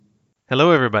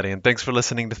Hello, everybody, and thanks for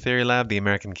listening to Theory Lab, the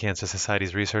American Cancer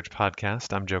Society's research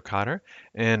podcast. I'm Joe Cotter,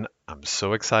 and I'm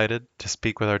so excited to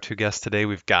speak with our two guests today.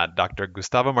 We've got Dr.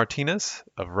 Gustavo Martinez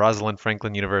of Rosalind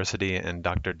Franklin University and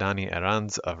Dr. Dani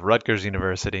Herranz of Rutgers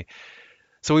University.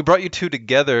 So we brought you two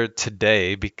together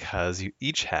today because you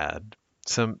each had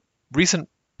some recent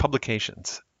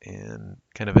publications in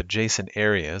kind of adjacent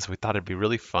areas. We thought it'd be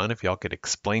really fun if y'all could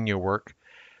explain your work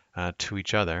to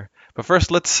each other. But first,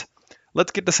 let's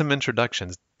get to some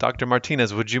introductions. Dr.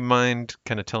 Martinez, would you mind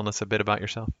kind of telling us a bit about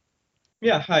yourself?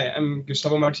 Yeah, hi, I'm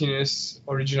Gustavo Martinez,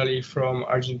 originally from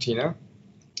Argentina.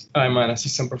 I'm an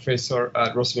assistant professor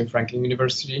at Rosalind Franklin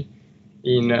University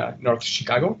in North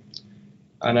Chicago,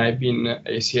 and I've been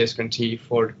a CS grantee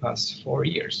for the past 4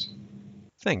 years.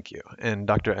 Thank you. And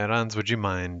Dr. Herranz, would you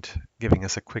mind giving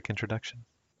us a quick introduction?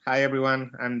 Hi,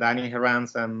 everyone. I'm Dani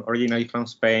Herranz. I'm originally from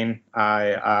Spain.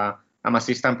 I'm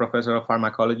assistant professor of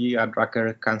pharmacology at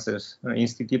Rutgers Cancer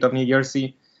Institute of New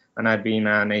Jersey, and I've been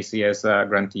an ACS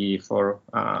grantee for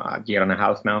a year and a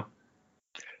half now.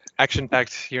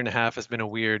 Action-packed year and a half has been a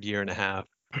weird year and a half.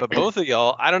 But both of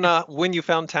y'all, I don't know when you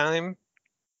found time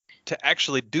to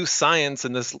actually do science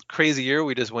in this crazy year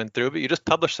we just went through, but you just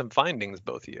published some findings,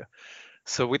 both of you.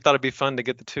 So we thought it'd be fun to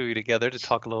get the two of you together to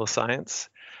talk a little science.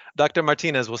 Dr.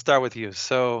 Martinez, we'll start with you.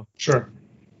 So Sure.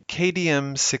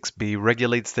 KDM6B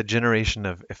regulates the generation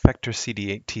of effector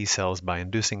CD8 T cells by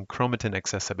inducing chromatin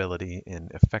accessibility in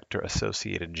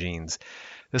effector-associated genes.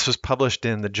 This was published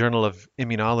in the Journal of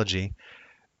Immunology.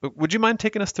 Would you mind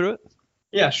taking us through it?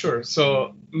 Yeah, sure.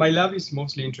 So my lab is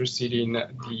mostly interested in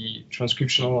the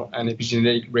transcriptional and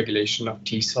epigenetic regulation of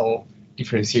T cell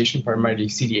differentiation, primarily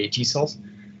CD8 T cells.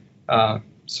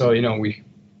 We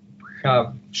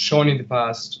have shown in the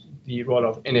past the role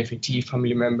of NFAT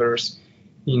family members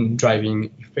in driving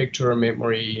effector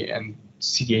memory and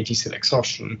CD8 T cell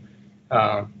exhaustion.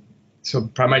 So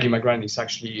primarily my grant is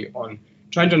actually on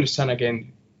trying to understand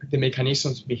again the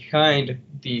mechanisms behind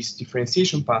these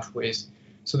differentiation pathways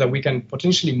so that we can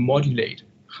potentially modulate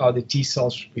how the T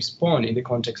cells respond in the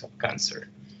context of cancer.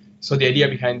 So the idea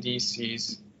behind this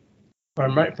is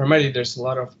primarily there's a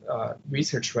lot of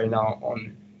research right now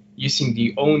on using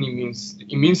the own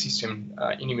immune system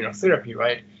in immunotherapy,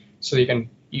 right? So you can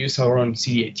use our own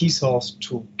CD8 T cells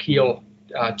to kill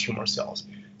tumor cells.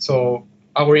 So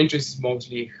our interest is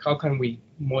mostly how can we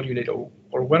modulate or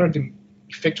what are the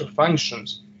effector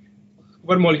functions,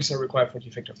 what molecules are required for the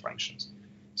effector functions.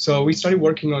 So we started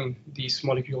working on this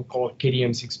molecule called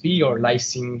KDM6B or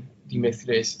lysine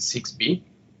demethylase 6B,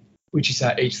 which is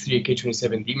a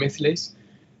H3K27 demethylase,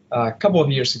 a couple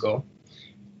of years ago.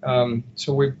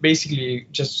 So we basically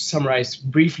just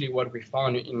summarized briefly what we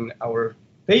found in our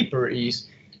paper is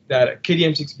that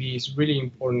KDM6B is really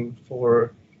important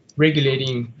for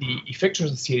regulating the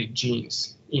effector-associated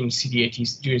genes in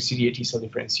CD8 during CD8 T cell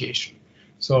differentiation.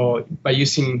 So by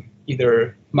using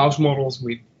either mouse models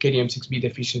with KDM6B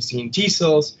deficiency in T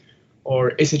cells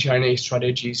or shRNA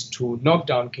strategies to knock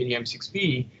down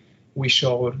KDM6B, we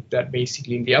showed that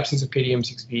basically in the absence of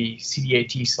KDM6B, CD8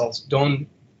 T cells don't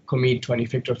commit to an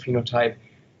effector phenotype,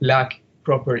 lack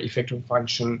proper effector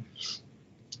function,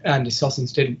 and the cells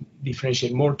instead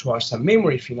differentiate more towards a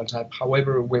memory phenotype.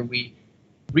 However, when we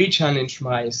re-challenge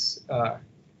mice at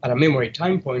a memory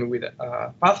time point with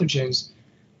pathogens,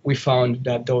 we found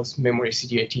that those memory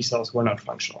CD8 T cells were not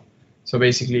functional. So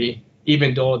basically,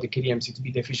 even though the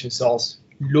KDM6B deficient cells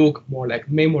look more like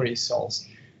memory cells,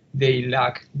 they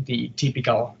lack the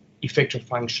typical effector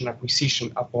function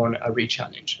acquisition upon a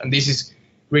re-challenge. And this is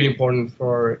really important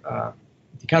for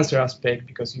the cancer aspect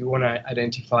because you want to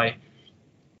identify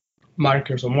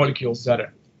markers or molecules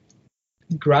that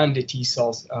grant the T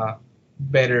cells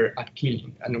better at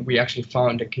killing. And we actually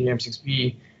found that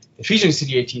KDM6B deficient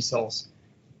CD8 T cells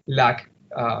lack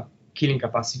killing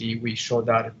capacity. We showed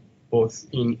that both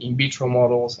in vitro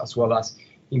models as well as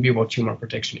in vivo tumor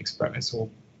protection experiments. So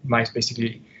mice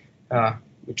basically,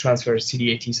 we transfer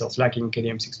CD8 T cells lacking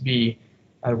KDM6B,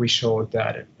 and we showed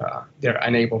that they're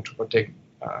unable to protect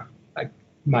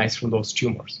mice from those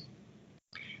tumors.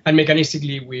 And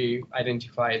mechanistically, we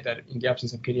identified that in the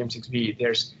absence of KDM6B,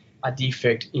 there's a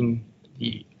defect in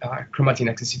the chromatin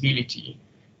accessibility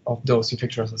of those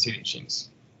effector-associated genes.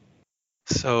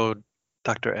 So,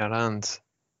 Dr. Herranz,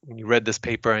 when you read this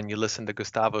paper and you listened to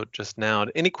Gustavo just now,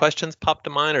 any questions pop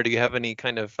to mind, or do you have any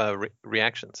kind of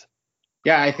reactions?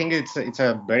 Yeah, I think it's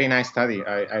a very nice study.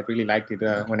 I really liked it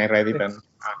when I read it, and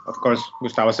of course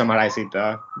Gustavo summarized it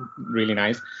really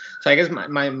nice. So I guess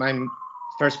my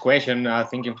first question,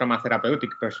 thinking from a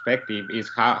therapeutic perspective, is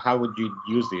how would you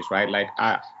use this, right? Like,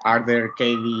 are there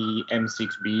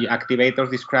KDM6B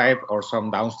activators described or some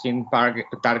downstream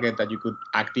target that you could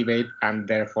activate and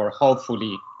therefore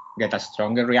hopefully get a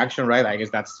stronger reaction, right? I guess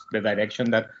that's the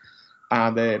direction that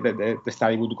the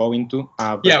study would go into.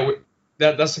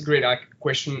 That's a great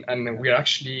question, and we're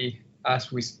actually,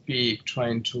 as we speak,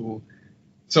 trying to.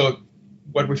 So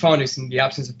what we found is in the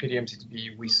absence of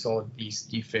KDM6B, we saw this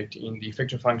defect in the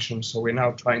effector function. So we're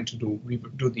now trying to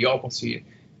do the opposite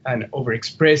and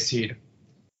overexpress it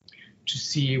to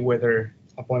see whether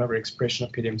upon overexpression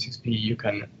of KDM6B, you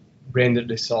can render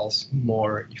the cells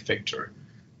more effector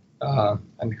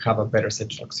and have a better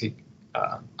cytotoxic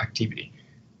activity.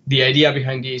 The idea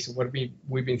behind this, what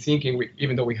we've been thinking,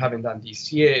 even though we haven't done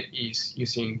this yet, is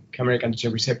using chimeric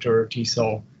antigen receptor T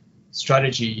cell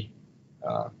strategy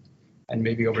and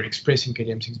maybe overexpressing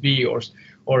KDM6B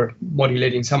or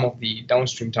modulating some of the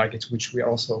downstream targets, which we are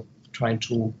also trying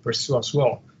to pursue as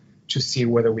well, to see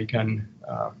whether we can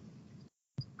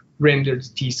render the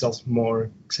T cells more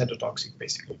cytotoxic,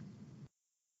 basically.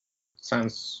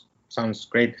 Sounds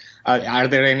great. Are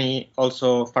there any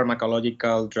also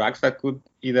pharmacological drugs that could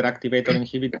either activate or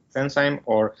inhibit this enzyme?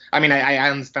 Or, I mean, I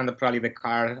understand that probably the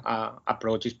CAR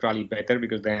approach is probably better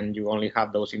because then you only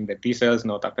have those in the T cells,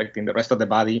 not affecting the rest of the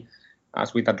body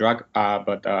as with a drug.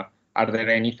 But are there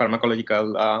any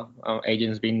pharmacological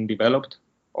agents being developed?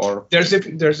 Or there's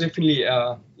definitely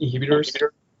inhibitors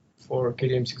for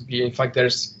KDM6B. In fact,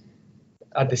 there's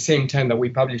at the same time that we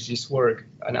published this work,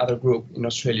 another group in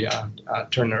Australia,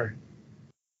 Turner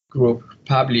group,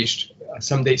 published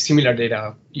some similar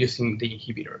data using the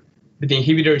inhibitor. But the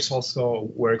inhibitor also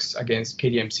works against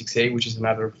KDM6A, which is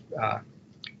another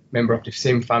member of the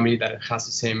same family that has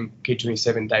the same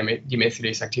K27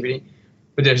 demethylase activity.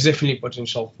 But there's definitely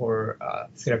potential for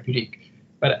therapeutic,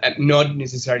 but not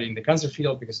necessarily in the cancer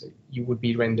field, because you would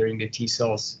be rendering the T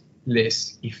cells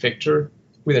less effector,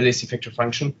 with a less effector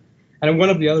function. And one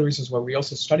of the other reasons why we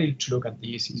also started to look at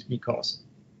this is because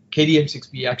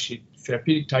KDM6B, actually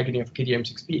therapeutic targeting of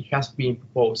KDM6B, has been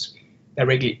proposed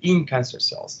directly in cancer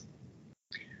cells.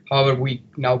 However, we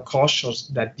now cautious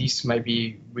that this might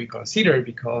be reconsidered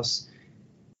because,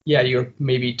 you're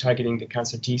maybe targeting the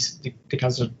cancer the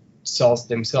cancer cells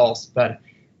themselves, but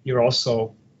you're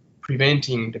also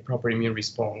preventing the proper immune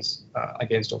response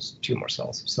against those tumor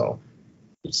cells. So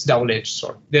it's double-edged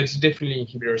sword. There's definitely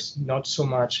inhibitors, not so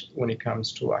much when it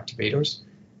comes to activators,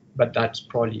 but that's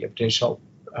probably a potential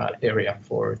area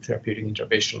for therapeutic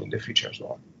intervention in the future as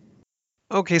well.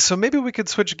 Okay, so maybe we could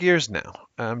switch gears now.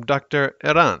 Dr.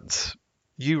 Herranz,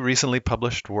 you recently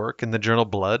published work in the journal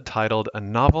Blood titled A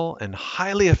Novel and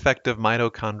Highly Effective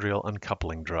Mitochondrial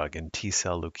Uncoupling Drug in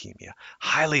T-Cell Leukemia.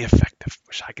 Highly effective.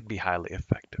 Wish I could be highly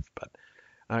effective,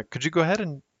 but could you go ahead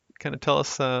and kind of tell us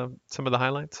some of the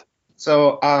highlights?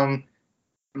 So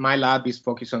my lab is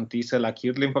focused on T-cell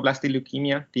acute lymphoblastic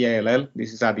leukemia, TALL.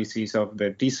 This is a disease of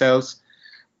the T cells.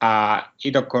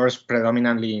 It occurs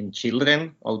predominantly in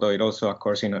children, although it also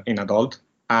occurs in adult.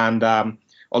 And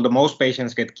although most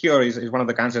patients get cured, is one of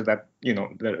the cancers that,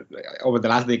 over the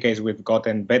last decades we've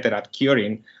gotten better at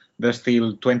curing. There's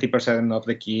still 20% of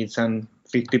the kids and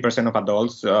 50% of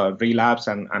adults relapse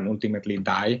and ultimately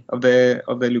die of the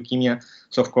leukemia.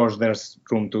 So of course there's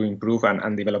room to improve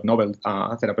and develop novel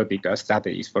therapeutic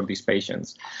strategies for these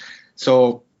patients.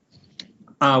 So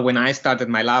when I started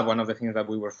my lab, one of the things that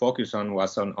we were focused on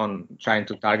was on trying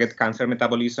to target cancer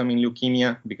metabolism in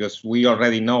leukemia, because we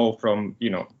already know from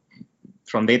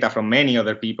data from many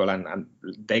other people and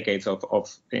decades of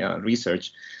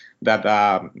research that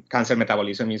cancer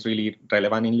metabolism is really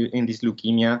relevant in this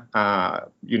leukemia.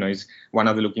 It's one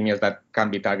of the leukemias that can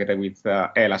be targeted with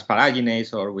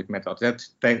L-asparaginase or with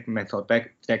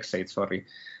methotrexate,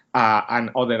 and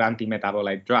other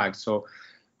anti-metabolite drugs. So,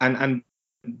 and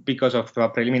because of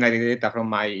preliminary data from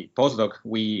my postdoc,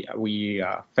 we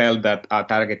felt that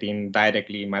targeting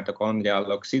directly mitochondrial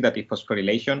oxidative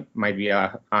phosphorylation might be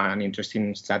an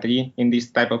interesting strategy in this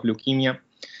type of leukemia.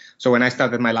 So when I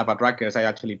started my lab at Rutgers, I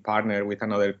actually partnered with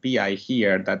another PI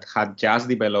here that had just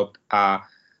developed a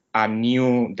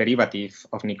new derivative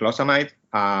of niclosamide.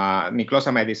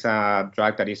 Niclosamide is a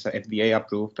drug that is FDA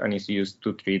approved and is used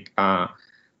to treat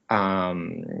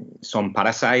some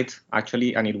parasites,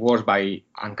 actually, and it works by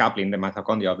uncoupling the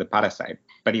mitochondria of the parasite.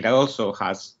 But it also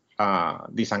has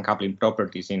these uncoupling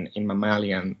properties in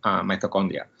mammalian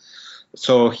mitochondria.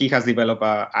 So he has developed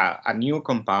a new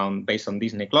compound based on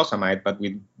this niclosamide, but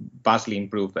with vastly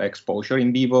improved exposure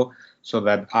in vivo, so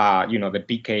that the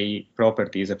PK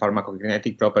properties, the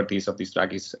pharmacokinetic properties of this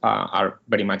drug are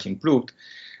very much improved.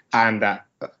 And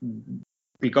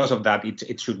because of that,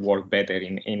 it should work better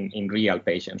in real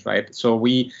patients, right? So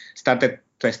we started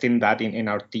testing that in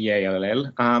our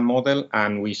TALL model,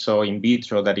 and we saw in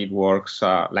vitro that it works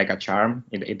like a charm.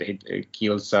 It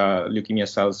kills leukemia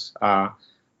cells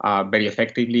very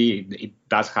effectively. It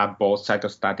does have both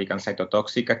cytostatic and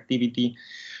cytotoxic activity,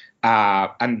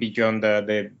 and beyond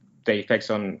the effects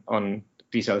on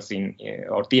T cells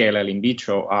or TALL in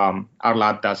vitro, our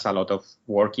lab does a lot of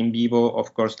work in vivo.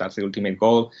 Of course, that's the ultimate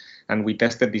goal. And we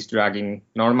tested this drug in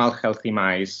normal, healthy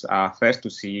mice first to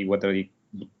see whether it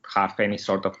would have any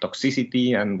sort of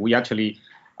toxicity. And we actually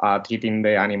treating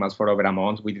the animals for over a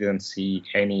month. We didn't see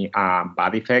any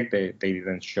bad effect. They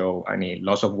didn't show any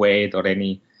loss of weight or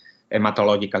any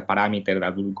hematological parameter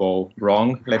that will go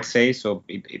wrong, let's say. So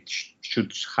it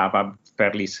should have a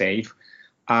fairly safe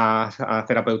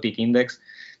therapeutic index.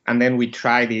 And then we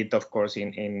tried it, of course,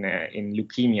 in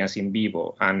leukemias in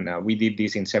vivo. And we did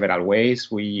this in several ways.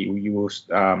 We used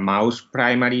mouse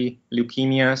primary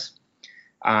leukemias,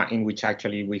 in which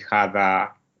actually we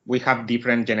have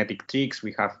different genetic tricks.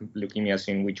 We have leukemias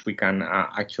in which we can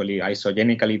actually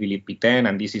isogenically delete PTEN,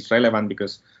 and this is relevant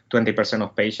because 20%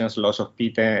 of patients show loss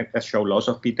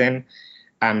of PTEN,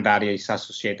 and that is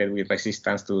associated with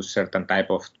resistance to certain type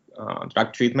of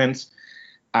drug treatments.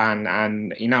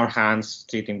 And in our hands,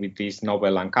 treating with this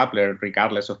novel uncoupler,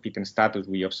 regardless of PTEN status,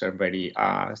 we observe very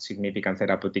significant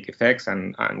therapeutic effects,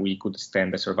 and we could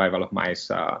extend the survival of mice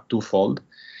twofold.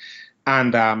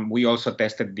 And we also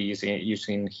tested this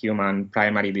using human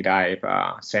primary-derived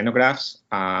xenografts.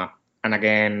 And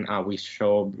again, we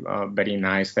show very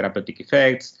nice therapeutic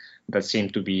effects that seem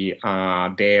to be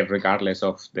there regardless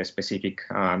of the specific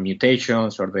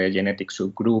mutations or the genetic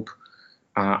subgroup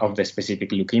of the specific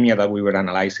leukemia that we were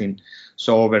analyzing.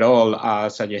 So overall,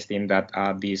 suggesting that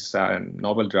this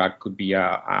novel drug could be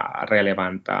a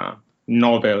relevant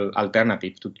novel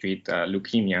alternative to treat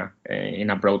leukemia in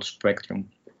a broad spectrum.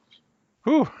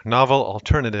 Ooh, novel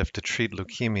alternative to treat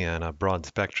leukemia in a broad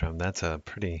spectrum. That's a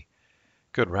pretty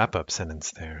good wrap-up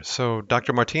sentence there. So,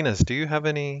 Dr. Martinez, do you have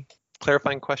any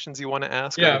clarifying questions you want to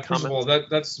ask? Yeah, first of all,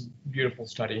 that's a beautiful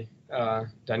study,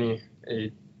 Danny.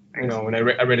 When I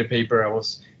read the paper, I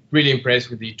was really impressed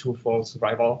with the twofold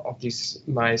survival of these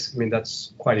mice. I mean,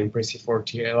 that's quite impressive for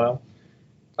TALL.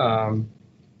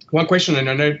 One question, and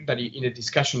I know that in the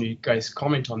discussion you guys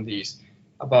comment on this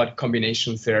about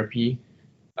combination therapy,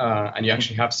 and you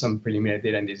actually have some preliminary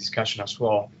data in the discussion as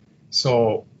well.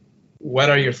 So what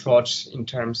are your thoughts in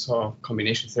terms of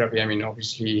combination therapy? I mean,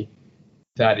 obviously,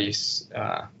 that is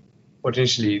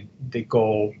potentially the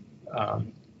goal.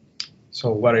 So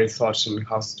what are your thoughts on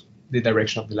how's the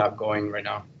direction of the lab going right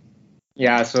now?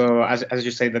 Yeah, so as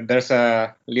you say, that there's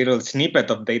a little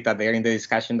snippet of data there in the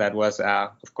discussion that was,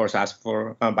 of course, asked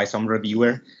for by some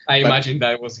reviewer. I imagine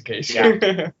that was the case.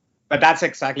 Yeah, but that's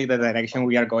exactly the direction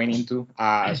we are going into.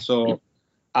 So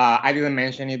I didn't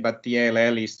mention it, but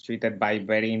TALL is treated by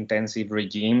very intensive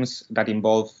regimes that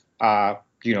involve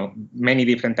many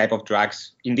different type of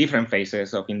drugs in different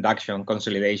phases of induction,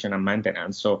 consolidation, and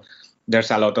maintenance. So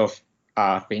there's a lot of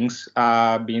things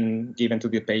being given to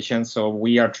the patients. So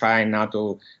we are trying now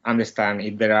to understand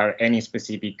if there are any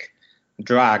specific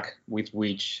drug with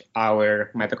which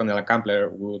our mitochondrial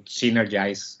uncoupler would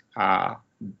synergize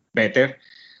better,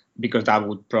 because that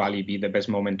would probably be the best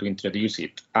moment to introduce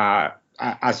it.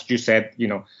 As you said,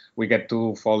 we get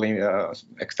twofold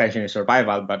extension in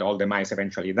survival, but all the mice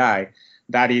eventually die.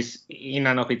 That is in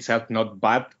and of itself not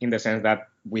bad, in the sense that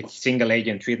with single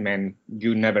agent treatment,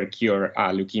 you never cure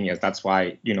leukemias. That's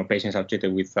why, patients are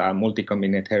treated with a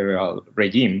multi-combinatorial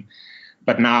regime.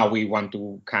 But now we want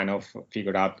to kind of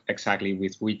figure out exactly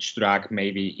with which drug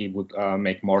maybe it would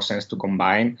make more sense to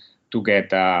combine to get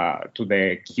to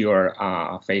the cure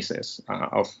phases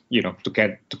to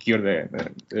cure the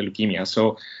leukemia.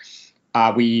 So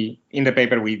we, in the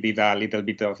paper, we did a little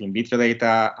bit of in vitro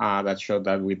data that showed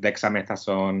that with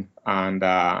dexamethasone and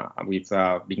with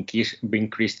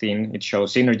vincristine, it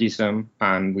shows synergism,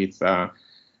 and with,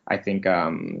 I think,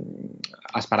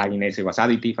 asparaginase, it was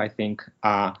additive, I think.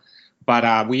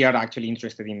 But we are actually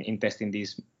interested in testing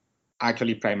this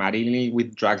actually primarily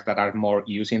with drugs that are more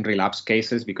used in relapse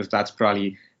cases, because that's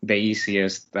probably the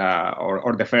easiest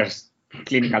or the first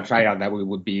clinical trial that we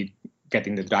would be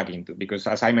getting the drug into, because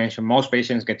as I mentioned, most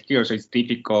patients get cured, so it's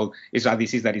difficult. It's a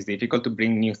disease that is difficult to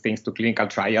bring new things to clinical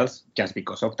trials just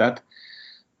because of that.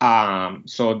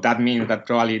 So that means that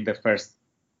probably the first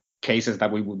cases that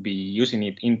we would be using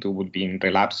it into would be in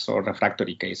relapse or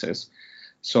refractory cases.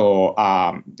 So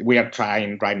we are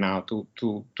trying right now to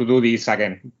do this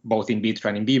again, both in vitro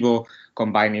and in vivo,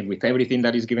 combine it with everything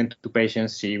that is given to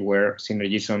patients, see where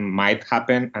synergism might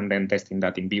happen, and then testing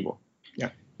that in vivo.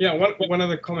 Yeah. One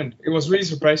other comment. It was really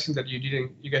surprising that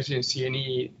you guys didn't see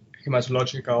any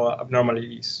hematological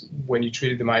abnormalities when you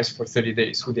treated the mice for 30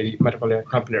 days with the metabolic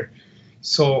coupler.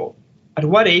 So, at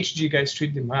what age do you guys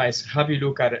treat the mice? Have you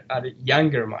look at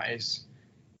younger mice?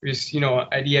 Because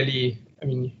ideally,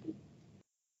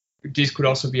 this could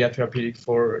also be a therapeutic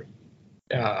for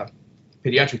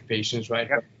pediatric patients, right?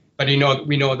 Yep. But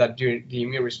we know that during the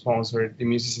immune response or the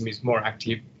immune system is more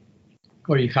active,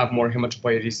 or you have more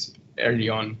hematopoiesis early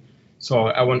on. So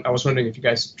I was wondering if you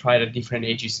guys tried at different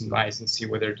ages in mice and see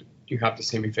whether you have the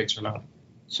same effects or not.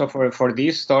 So for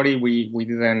this study, we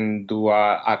didn't do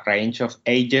a range of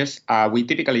ages. We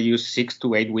typically use 6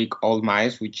 to 8 week old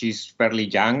mice, which is fairly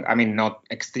young. I mean, not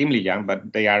extremely young,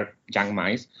 but they are young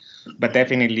mice. But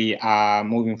definitely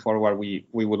moving forward, we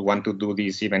would want to do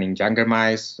this even in younger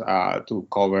mice to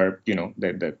cover,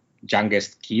 the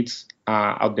youngest kids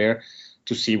out there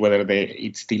to see whether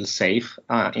it's still safe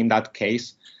in that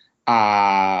case.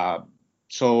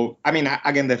 So,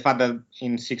 again, the fact that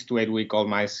in 6 to 8 week old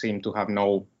mice seem to have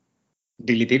no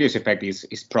deleterious effect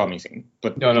is promising.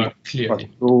 But no,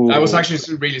 clearly. I was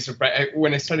actually really surprised.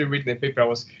 When I started reading the paper, I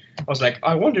was like,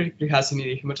 I wonder if it has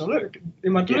any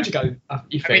hematological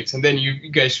effects. And then you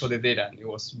guys showed the data, and it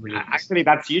was really actually,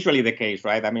 that's usually the case,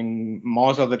 right?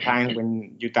 Most of the time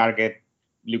when you target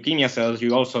leukemia cells,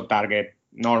 you also target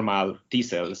normal T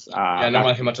cells.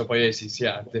 Normal hematopoiesis,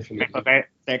 definitely.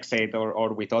 Methotrexate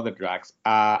or with other drugs.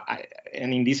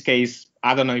 And in this case,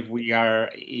 I don't know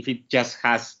if it just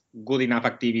has good enough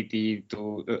activity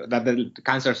that the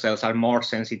cancer cells are more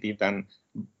sensitive than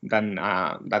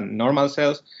normal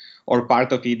cells, or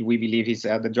part of it we believe is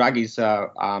the drug is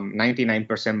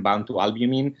 99% bound to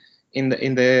albumin in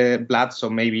the blood, so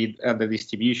maybe the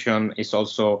distribution is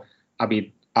also a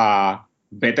bit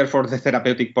better for the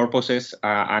therapeutic purposes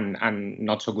and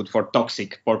not so good for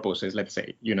toxic purposes. Let's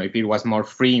say, if it was more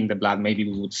free in the blood, maybe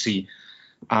we would see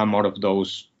more of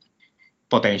those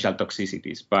potential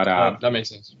toxicities. But that makes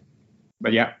sense.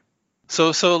 But yeah.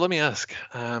 So let me ask.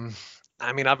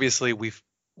 Obviously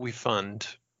we fund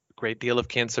a great deal of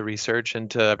cancer research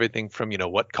into everything from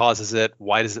what causes it,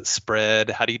 why does it spread,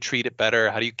 how do you treat it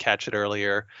better, how do you catch it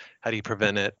earlier, how do you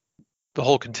prevent it, the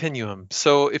whole continuum.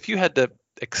 So if you had to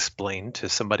explain to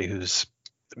somebody who's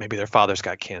maybe their father's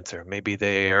got cancer, maybe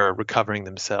they are recovering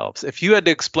themselves, if you had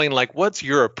to explain what's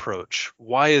your approach,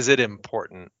 why is it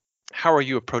important, how are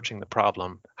you approaching the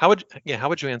problem, how would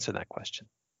you answer that question?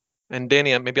 And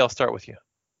Danny, maybe I'll start with you.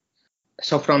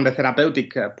 So from the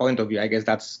therapeutic point of view, I guess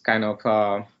that's kind of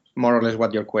more or less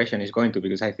what your question is going to,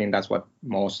 because I think that's what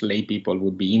most lay people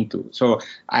would be into. So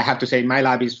I have to say my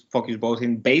lab is focused both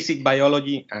in basic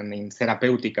biology and in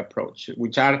therapeutic approach,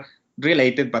 which are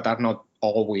related but are not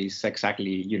always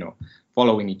exactly,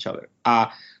 following each other.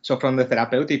 So from the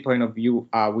therapeutic point of view,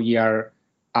 we are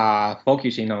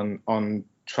focusing on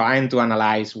trying to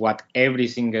analyze what every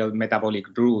single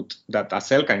metabolic route that a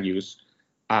cell can use,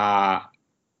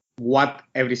 what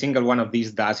every single one of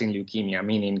these does in leukemia,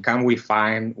 meaning can we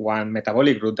find one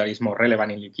metabolic route that is more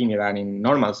relevant in leukemia than in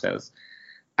normal cells,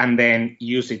 and then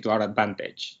use it to our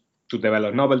advantage to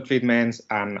develop novel treatments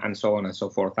and so on and so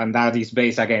forth. And that is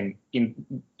based, again, in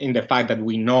the fact that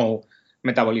we know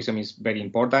metabolism is very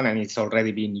important and it's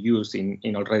already being used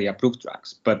in already approved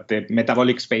drugs. But the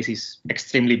metabolic space is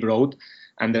extremely broad,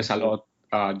 and there's a lot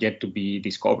yet to be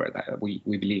discovered, we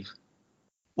believe.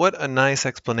 What a nice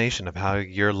explanation of how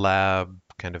your lab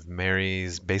kind of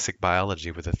marries basic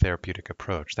biology with a therapeutic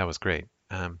approach. That was great.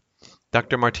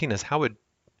 Dr. Martinez, how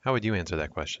would you answer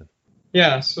that question?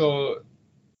 Yeah, so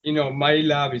my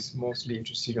lab is mostly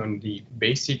interested on the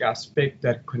basic aspect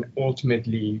that can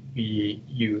ultimately be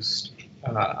used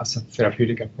as a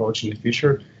therapeutic approach in the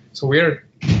future. So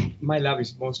my lab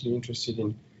is mostly interested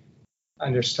in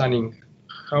understanding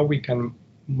how we can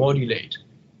modulate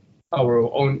our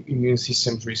own immune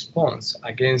system's response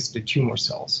against the tumor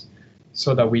cells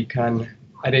so that we can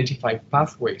identify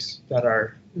pathways that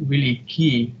are really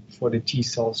key for the T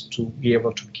cells to be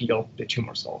able to kill the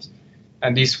tumor cells.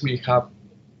 And this will have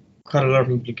quite a lot of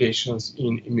implications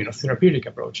in immunotherapeutic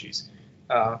approaches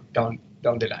down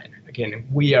the line. Again,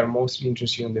 we are mostly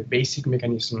interested in the basic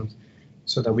mechanisms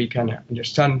so that we can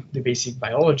understand the basic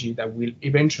biology that will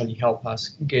eventually help us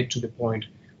get to the point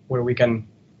where we can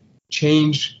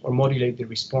change or modulate the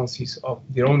responses of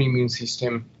their own immune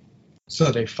system so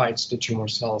that it fights the tumor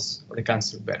cells or the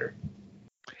cancer better.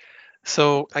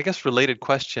 So I guess related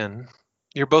question,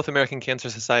 you're both American Cancer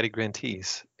Society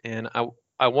grantees, and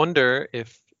I wonder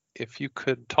if you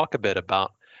could talk a bit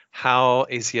about how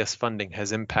ACS funding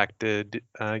has impacted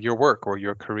your work or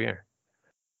your career.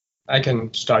 I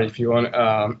can start if you want.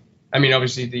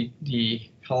 Obviously the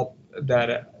help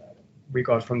that we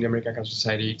got from the American Cancer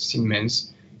Society, it's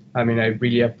immense. I mean, I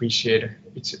really appreciate it.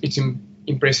 It's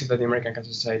impressive that the American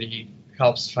Cancer Society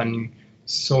helps funding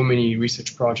so many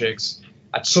research projects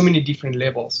at so many different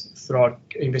levels throughout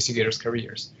investigators'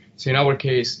 careers. So in our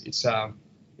case, it's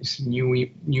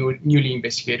newly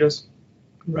investigators,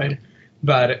 right?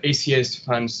 But ACS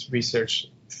funds research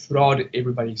throughout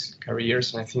everybody's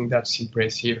careers, and I think that's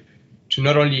impressive to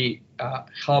not only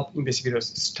help investigators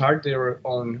start their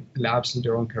own labs and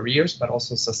their own careers, but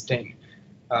also sustain.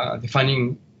 The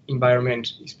funding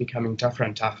environment is becoming tougher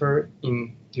and tougher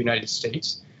in the United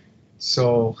States.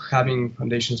 So having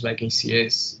foundations like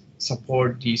ACS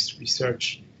support this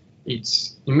research,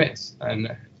 it's immense.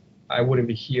 And I wouldn't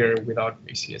be here without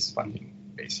ACS funding,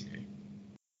 basically.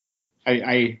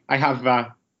 I have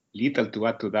little to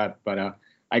add to that, but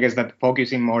I guess that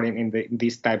focusing more in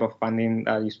this type of funding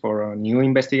is for new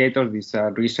investigators, these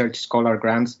research scholar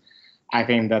grants, I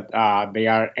think that they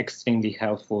are extremely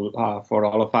helpful for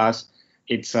all of us.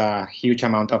 It's a huge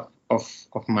amount of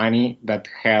money that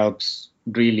helps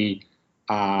really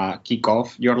kick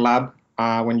off your lab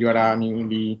when you are a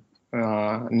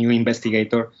new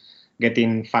investigator.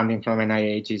 Getting funding from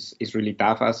NIH is really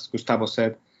tough, as Gustavo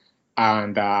said.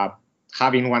 And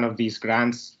having one of these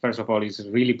grants, first of all, is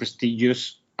really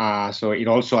prestigious. So it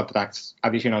also attracts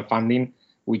additional funding,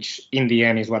 which in the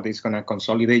end is what is going to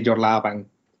consolidate your lab and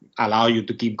allow you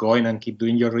to keep going and keep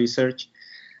doing your research.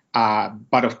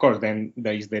 But of course, then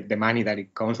there is the money that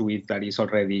it comes with that is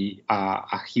already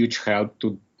a huge help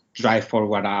to drive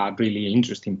forward a really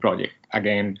interesting project.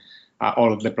 Again,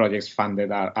 all of the projects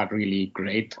funded are really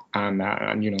great, and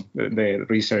the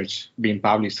research being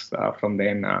published from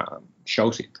them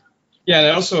shows it. Yeah,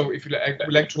 and also, if you like, I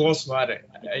would like to also add,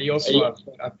 I also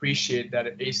appreciate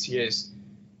that ACS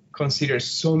considers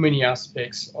so many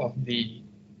aspects of the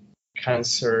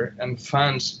cancer and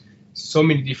funds so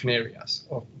many different areas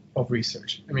of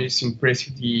research. I mean, it's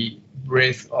impressive the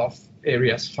breadth of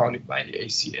areas funded by the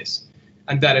ACS.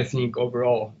 And that, I think,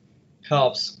 overall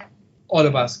helps all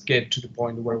of us get to the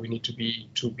point where we need to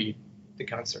beat the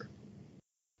cancer.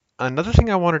 Another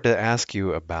thing I wanted to ask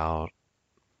you about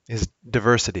is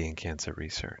diversity in cancer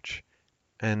research.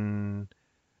 And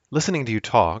listening to you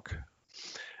talk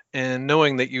and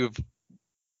knowing that you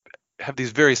have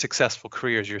these very successful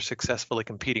careers, you're successfully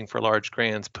competing for large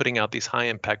grants, putting out these high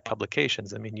impact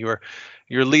publications. I mean, you're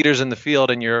leaders in the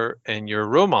field and you're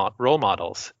role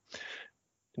models.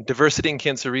 Diversity in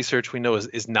cancer research, we know,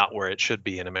 is not where it should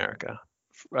be in America,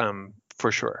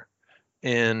 for sure.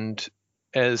 And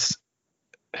as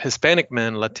Hispanic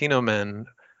men, Latino men,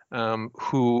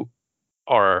 who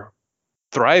are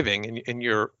thriving in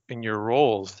your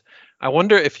roles, I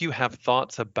wonder if you have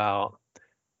thoughts about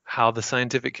how the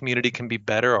scientific community can be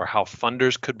better, or how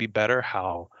funders could be better,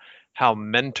 how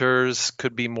mentors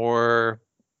could be more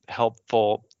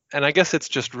helpful. And I guess it's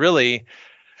just really,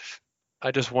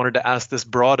 I just wanted to ask this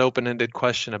broad, open-ended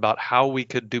question about how we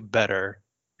could do better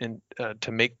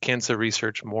to make cancer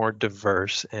research more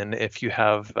diverse, and if you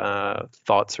have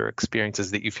thoughts or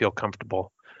experiences that you feel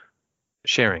comfortable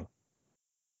sharing.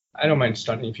 I don't mind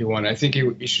starting if you want. I think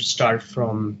it should start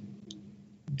from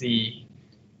the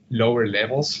lower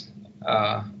levels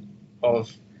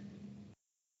of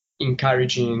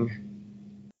encouraging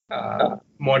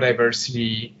more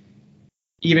diversity,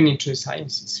 even into the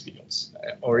sciences fields,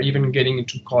 or even getting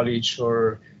into college.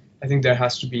 Or I think there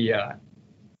has to be a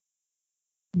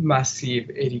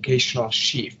massive educational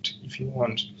shift, if you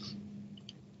want,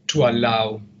 to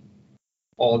allow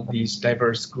all these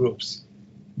diverse groups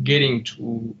getting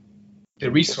to the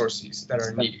resources that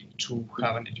are needed to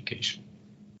have an education.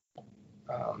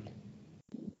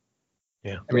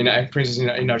 Yeah. I mean, for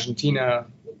instance, in Argentina,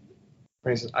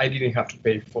 for instance, I didn't have to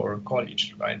pay for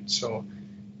college, right? So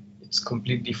it's a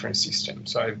completely different system.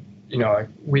 So,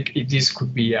 this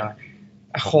could be a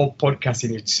whole podcast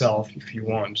in itself if you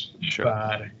want. Sure.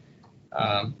 But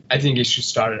I think it should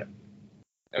start.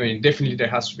 I mean, definitely there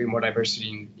has to be more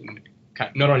diversity in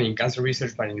not only in cancer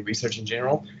research, but in research in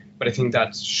general. But I think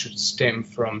that should stem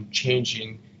from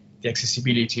changing the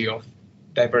accessibility of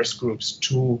diverse groups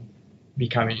to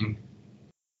becoming,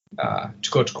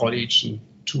 to go to college and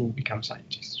to become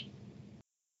scientists.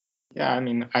 Yeah, I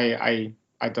mean, I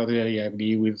totally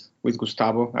agree with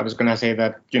Gustavo. I was going to say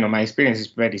that, my experience is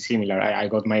very similar. I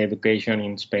got my education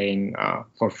in Spain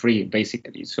for free,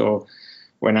 basically. So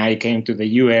when I came to the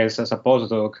US as a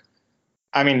postdoc,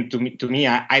 I mean, to me,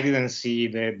 I didn't see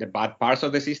the bad parts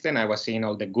of the system. I was seeing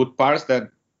all the good parts that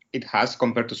it has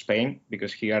compared to Spain,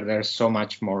 because here there's so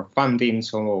much more funding,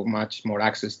 so much more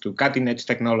access to cutting edge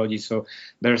technology. So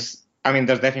there's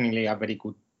definitely a very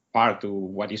good part to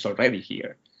what is already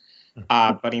here.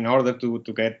 But in order to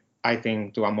get, I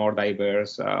think, to a more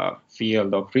diverse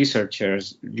field of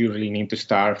researchers, you really need to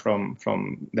start from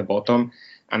the bottom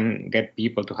and get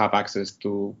people to have access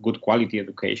to good quality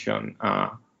education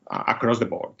across the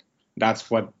board. That's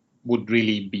what would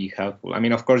really be helpful. I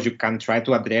mean, of course, you can try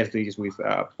to address this with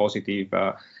positive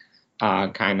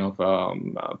kind of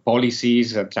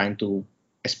policies, trying to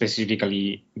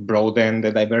specifically broaden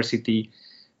the diversity.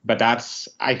 But that's,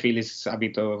 I feel, is a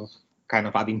bit of kind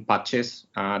of adding patches.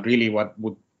 Really, what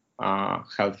would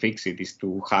help fix it is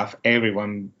to have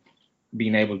everyone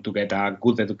being able to get a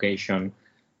good education,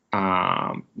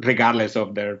 regardless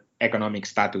of their economic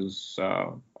status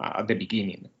at the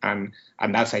beginning. And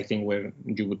that's, I think, where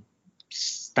you would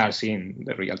start seeing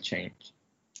the real change.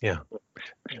 Yeah.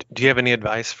 Do you have any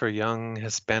advice for young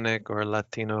Hispanic or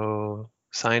Latino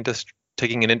scientists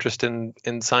taking an interest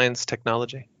in science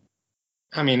technology?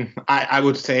 I mean, I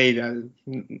would say that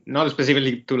not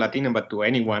specifically to Latino, but to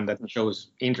anyone that shows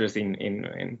interest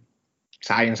in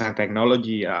science and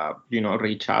technology,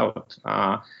 reach out,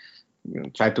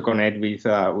 try to connect with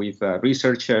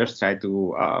researchers, try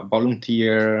to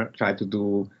volunteer, try to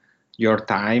do your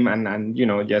time, and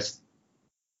just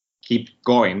keep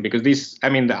going, because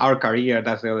our career,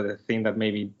 that's the other thing that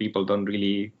maybe people don't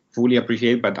really fully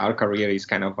appreciate, but our career is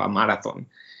kind of a marathon.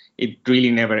 It really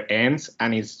never ends,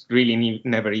 and it's really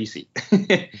never easy.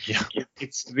 Yeah.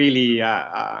 It's really,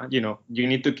 you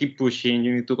need to keep pushing.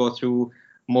 You need to go through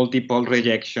multiple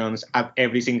rejections at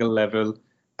every single level.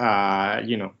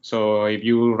 So if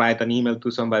you write an email to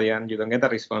somebody and you don't get a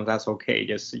response, that's okay.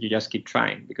 You just keep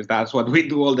trying, because that's what we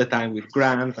do all the time with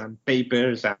grants and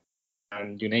papers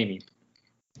and you name it.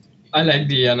 I like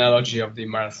the analogy of the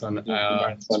marathon,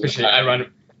 especially I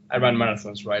run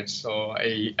marathons, right? So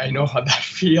I know how that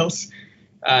feels.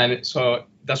 And so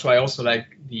that's why I also like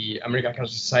the American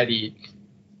Cancer Society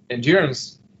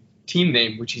endurance team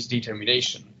name, which is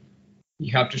determination.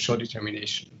 You have to show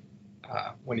determination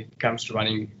when it comes to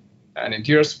running an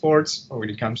endurance sports or when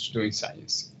it comes to doing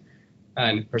science,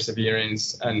 and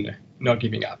perseverance and not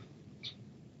giving up.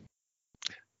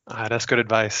 That's good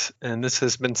advice. And this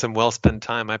has been some well-spent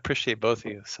time. I appreciate both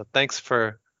of you. So thanks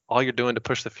for all you're doing to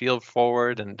push the field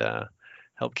forward and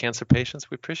help cancer patients.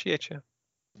 We appreciate you.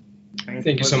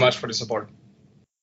 Thank you so much for the support.